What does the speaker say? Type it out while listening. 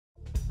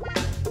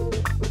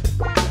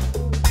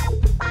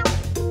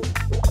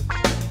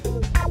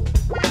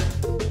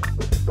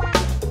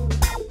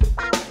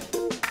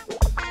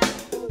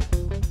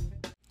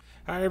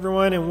Hi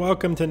everyone, and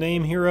welcome to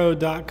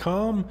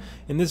NameHero.com.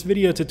 In this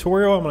video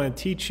tutorial I'm going to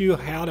teach you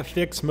how to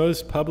fix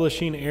most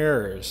publishing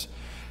errors.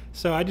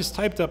 So I just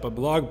typed up a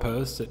blog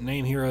post at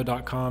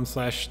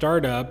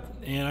NameHero.com/startup,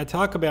 and I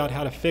talk about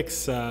how to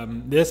fix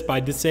this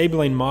by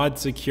disabling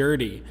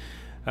ModSecurity.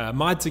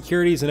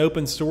 ModSecurity is an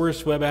open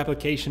source web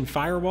application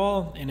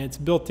firewall, and it's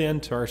built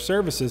into our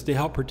services to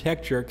help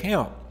protect your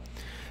account.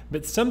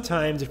 But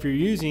sometimes if you're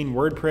using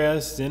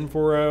WordPress,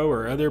 Zen4o,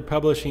 or other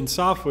publishing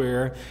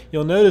software,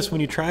 you'll notice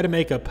when you try to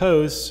make a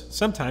post,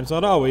 sometimes,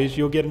 not always,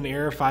 you'll get an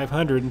error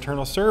 500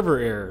 internal server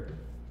error.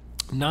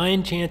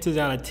 9 chances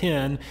out of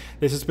 10,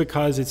 this is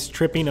because it's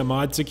tripping a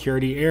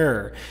ModSecurity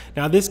error.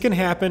 Now this can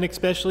happen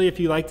especially if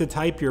you like to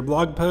type your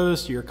blog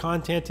post, your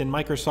content in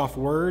Microsoft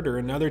Word or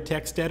another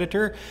text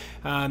editor.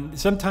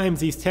 Sometimes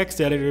these text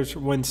editors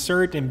will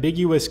insert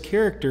ambiguous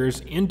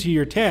characters into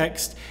your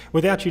text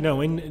without you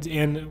knowing,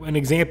 and an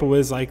example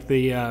is like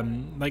the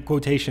like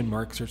quotation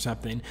marks or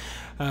something.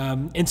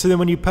 And so then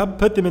when you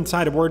put them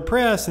inside of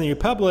WordPress and you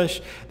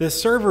publish, the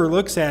server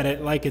looks at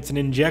it like it's an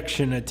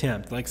injection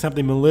attempt, like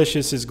something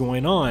malicious is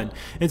going on.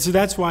 And so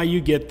that's why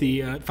you get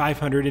the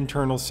 500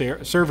 internal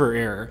server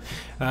error.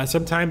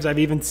 Sometimes I've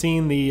even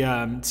seen the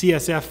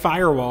CSF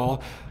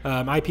firewall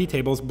IP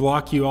tables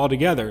block you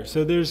altogether.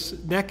 So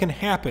that can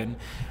happen.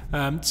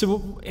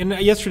 And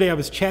yesterday I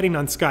was chatting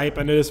on Skype.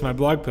 I noticed my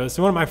blog post,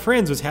 and one of my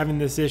friends was having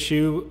this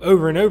issue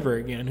over and over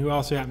again, who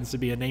also happens to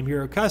be a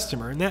NameHero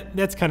customer. And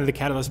that's kind of the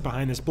catalyst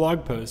behind this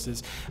blog post.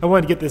 Is I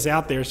wanted to get this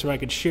out there so I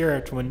could share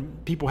it when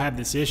people have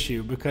this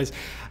issue, because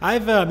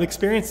I've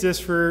experienced this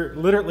for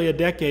literally a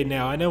decade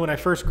now. I know when I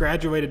first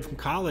graduated from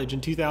college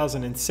in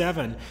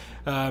 2007,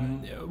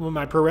 when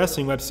my pro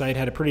wrestling website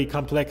had a pretty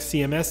complex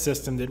CMS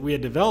system that we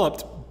had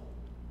developed.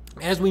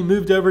 As we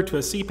moved over to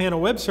a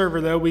cPanel web server,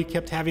 though, we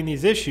kept having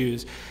these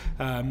issues.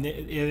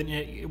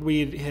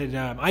 We had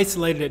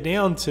isolated it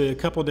down to a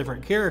couple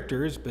different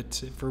characters,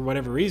 but for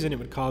whatever reason, it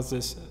would cause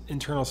this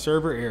internal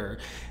server error.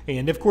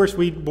 And of course,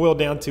 we boiled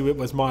down to it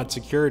was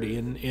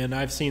ModSecurity. And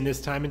I've seen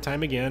this time and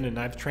time again, and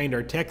I've trained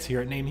our techs here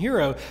at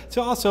NameHero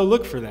to also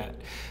look for that.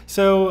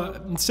 So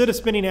instead of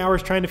spending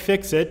hours trying to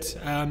fix it,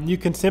 you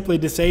can simply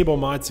disable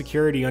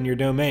ModSecurity on your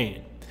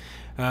domain.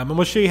 I'm going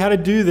to show you how to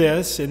do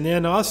this, and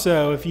then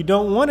also if you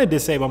don't want to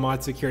disable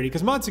ModSecurity,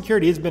 because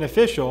ModSecurity is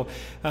beneficial,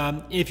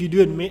 if you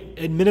do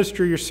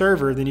administer your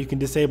server, then you can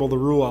disable the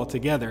rule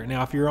altogether.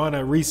 Now if you're on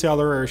a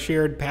reseller or a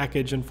shared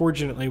package,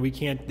 unfortunately we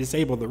can't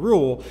disable the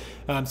rule,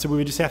 so we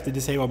would just have to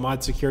disable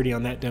ModSecurity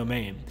on that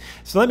domain.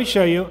 So let me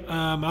show you.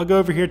 I'll go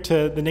over here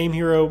to the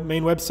NameHero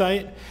main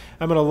website.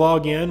 I'm going to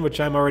log in, which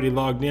I'm already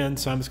logged in,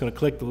 so I'm just going to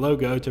click the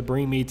logo to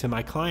bring me to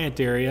my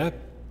client area.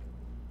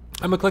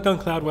 I'm going to click on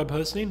Cloud Web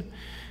Hosting.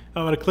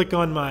 I'm going to click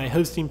on my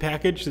hosting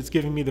package that's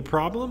giving me the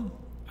problem.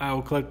 I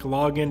will click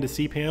Login to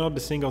cPanel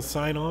to single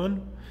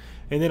sign-on,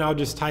 and then I'll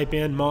just type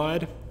in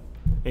mod,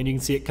 and you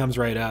can see it comes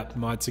right up,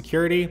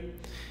 ModSecurity,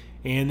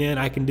 and then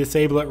I can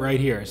disable it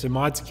right here. So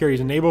ModSecurity is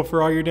enabled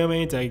for all your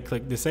domains. I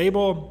click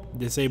Disable,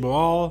 Disable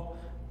All,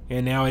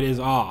 and now it is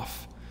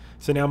off.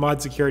 So now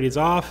ModSecurity is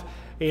off,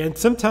 and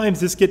sometimes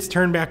this gets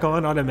turned back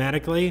on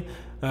automatically.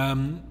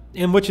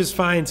 And which is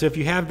fine. So if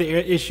you have the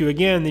issue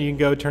again, then you can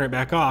go turn it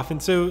back off.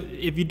 And so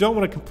if you don't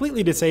want to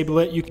completely disable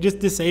it, you can just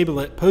disable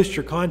it, post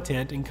your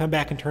content, and come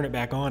back and turn it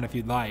back on if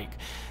you'd like.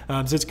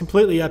 So it's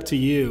completely up to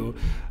you.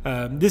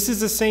 This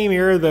is the same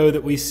error, though,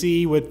 that we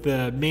see with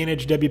the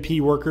Manage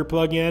WP Worker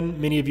plugin.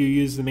 Many of you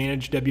use the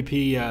Manage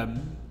WP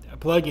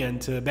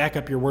plugin to back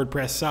up your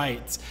WordPress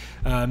sites.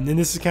 And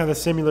this is kind of a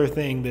similar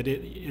thing, that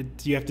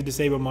you have to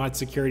disable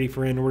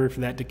ModSecurity in order for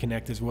that to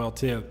connect as well,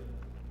 too.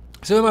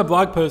 So in my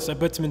blog post, I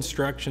put some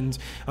instructions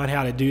on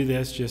how to do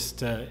this, just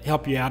to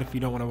help you out if you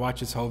don't want to watch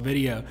this whole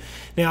video.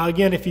 Now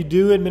again, if you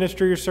do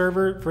administer your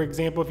server, for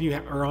example, if you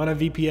are on a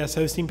VPS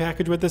hosting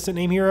package with us at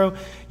NameHero,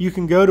 you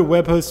can go to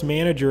Web Host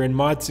Manager and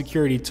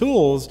ModSecurity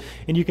Tools,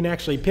 and you can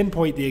actually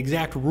pinpoint the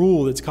exact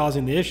rule that's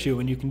causing the issue,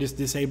 and you can just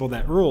disable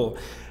that rule.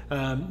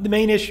 The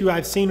main issue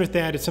I've seen with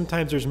that is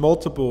sometimes there's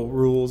multiple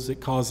rules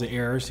that cause the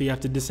error, so you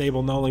have to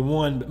disable not only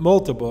one, but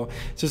multiple.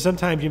 So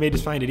sometimes you may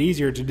just find it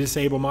easier to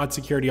disable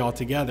ModSecurity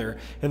altogether.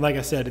 And like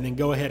I said, and then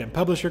go ahead and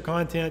publish your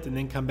content and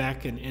then come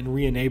back and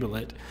re-enable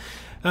it.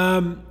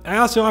 I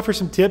also offer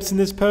some tips in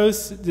this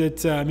post that,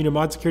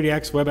 ModSecurity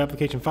acts Web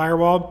Application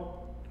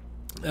Firewall.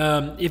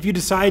 If you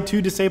decide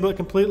to disable it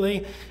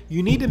completely,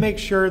 you need to make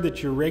sure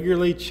that you're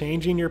regularly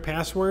changing your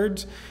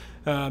passwords.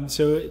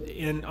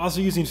 And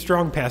also using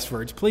strong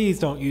passwords. Please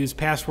don't use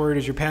password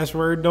as your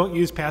password. Don't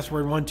use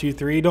password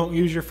 123. Don't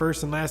use your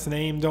first and last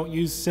name. Don't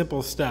use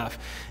simple stuff.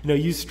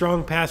 Use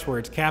strong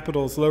passwords,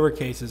 capitals,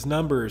 lowercases,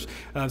 numbers,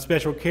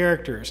 special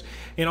characters.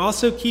 And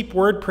also keep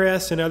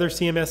WordPress and other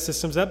CMS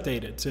systems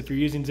updated. So if you're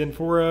using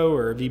Zen4o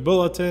or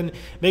vBulletin,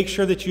 make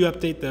sure that you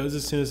update those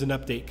as soon as an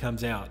update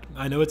comes out.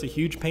 I know it's a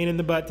huge pain in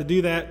the butt to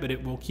do that, but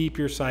it will keep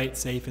your site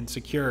safe and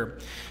secure.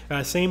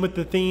 Same with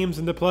the themes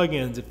and the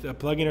plugins. If a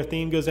plugin or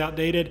theme goes out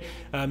outdated,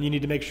 you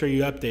need to make sure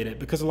you update it,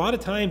 because a lot of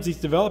times these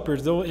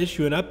developers, they'll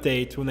issue an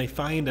update when they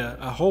find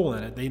a hole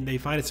in it. They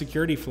find a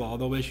security flaw.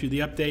 They'll issue the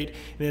update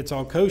and it's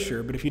all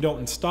kosher, but if you don't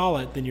install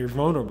it, then you're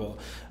vulnerable.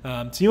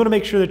 So you want to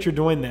make sure that you're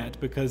doing that,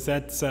 because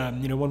that's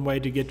one way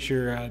to get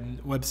your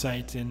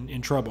website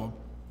in trouble.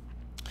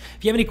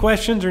 If you have any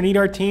questions or need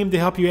our team to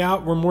help you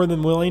out, we're more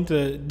than willing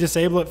to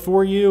disable it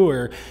for you,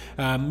 or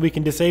we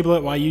can disable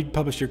it while you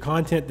publish your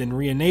content, then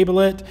re-enable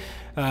it.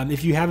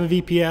 If you have a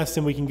VPS,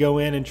 then we can go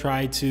in and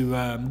try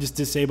to just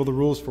disable the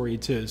rules for you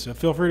too. So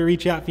feel free to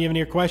reach out if you have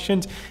any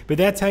questions, but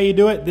that's how you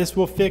do it. This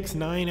will fix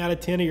 9 out of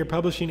 10 of your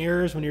publishing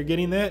errors when you're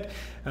getting that.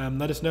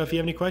 Let us know if you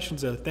have any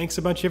questions though. Thanks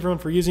a bunch everyone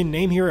for using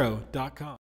NameHero.com.